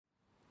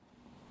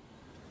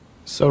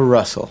So,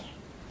 Russell,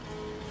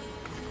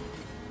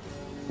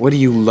 what do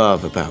you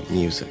love about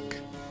music?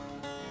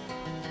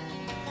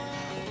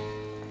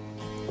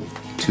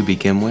 To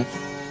begin with,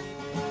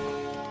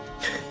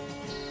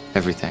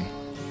 everything.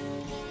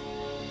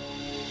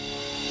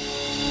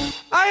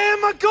 I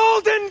am a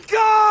golden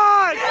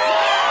god!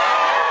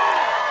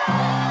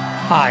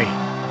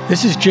 Hi,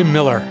 this is Jim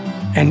Miller,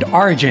 and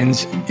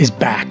Origins is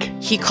back.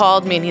 He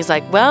called me and he's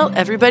like, well,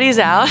 everybody's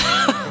out.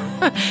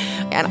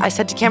 And I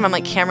said to Cameron, I'm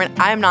like, Cameron,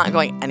 I'm not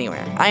going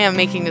anywhere. I am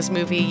making this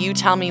movie. You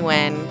tell me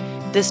when.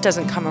 This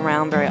doesn't come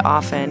around very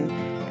often,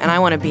 and I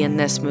want to be in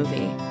this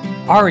movie.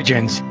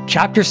 Origins,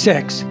 Chapter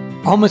 6,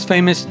 Almost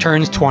Famous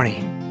turns 20.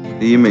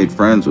 You made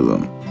friends with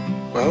them.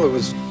 Well, it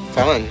was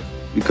fun.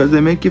 Because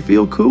they make you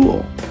feel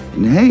cool.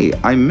 And hey,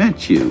 I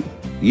met you.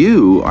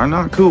 You are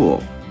not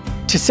cool.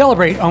 To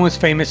celebrate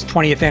Almost Famous'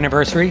 20th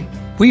anniversary,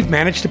 we've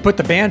managed to put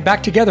the band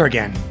back together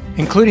again,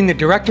 including the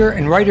director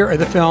and writer of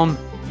the film,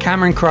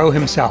 Cameron Crowe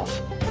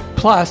himself.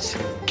 Plus,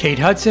 Kate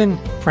Hudson,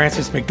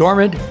 Frances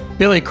McDormand,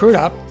 Billy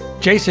Crudup,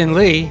 Jason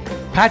Lee,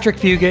 Patrick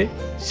Fugit,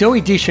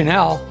 Zooey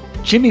Deschanel,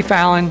 Jimmy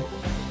Fallon,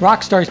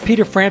 rock stars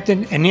Peter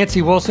Frampton and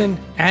Nancy Wilson,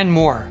 and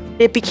more.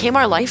 It became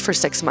our life for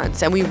 6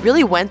 months, and we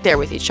really went there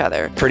with each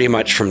other. Pretty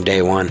much from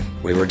day one,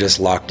 we were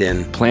just locked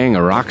in. Playing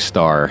a rock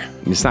star,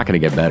 it's not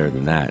going to get better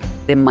than that.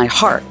 In my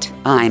heart,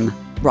 I'm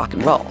rock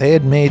and roll. They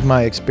had made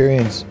my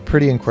experience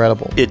pretty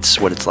incredible. It's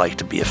what it's like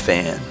to be a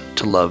fan,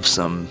 to love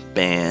some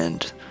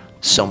band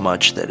so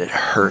much that it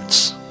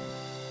hurts.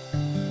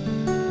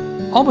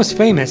 Almost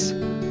Famous,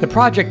 the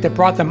project that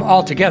brought them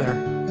all together,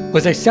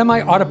 was a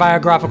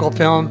semi-autobiographical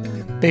film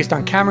based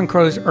on Cameron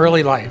Crowe's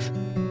early life,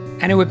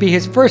 and it would be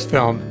his first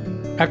film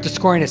after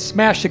scoring a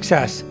smash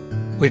success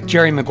with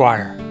Jerry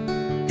Maguire.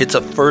 It's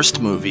a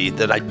first movie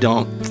that I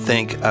don't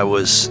think I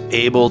was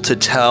able to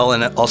tell,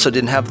 and I also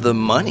didn't have the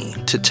money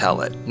to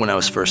tell it when I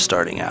was first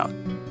starting out.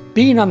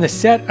 Being on the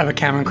set of a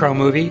Cameron Crowe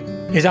movie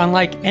is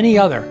unlike any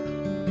other,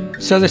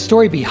 so the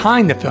story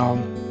behind the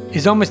film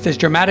is almost as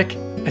dramatic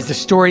as the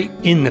story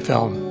in the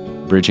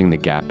film. Bridging the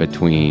gap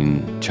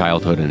between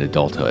childhood and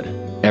adulthood.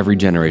 Every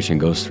generation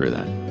goes through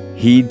that.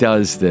 He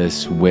does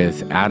this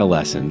with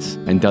adolescence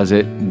and does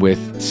it with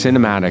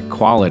cinematic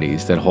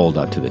qualities that hold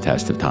up to the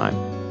test of time.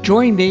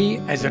 Join me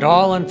as it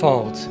all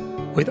unfolds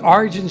with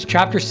Origins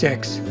Chapter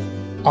 6,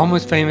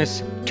 Almost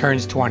Famous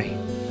turns 20.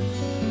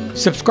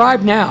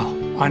 Subscribe now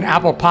on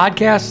Apple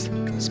Podcasts,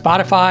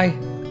 Spotify,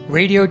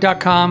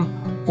 radio.com,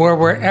 or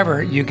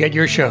wherever you get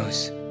your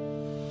shows.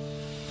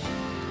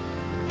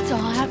 It's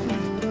all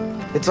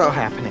happening. It's all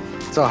happening.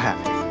 It's all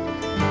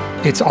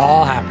happening. It's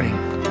all happening.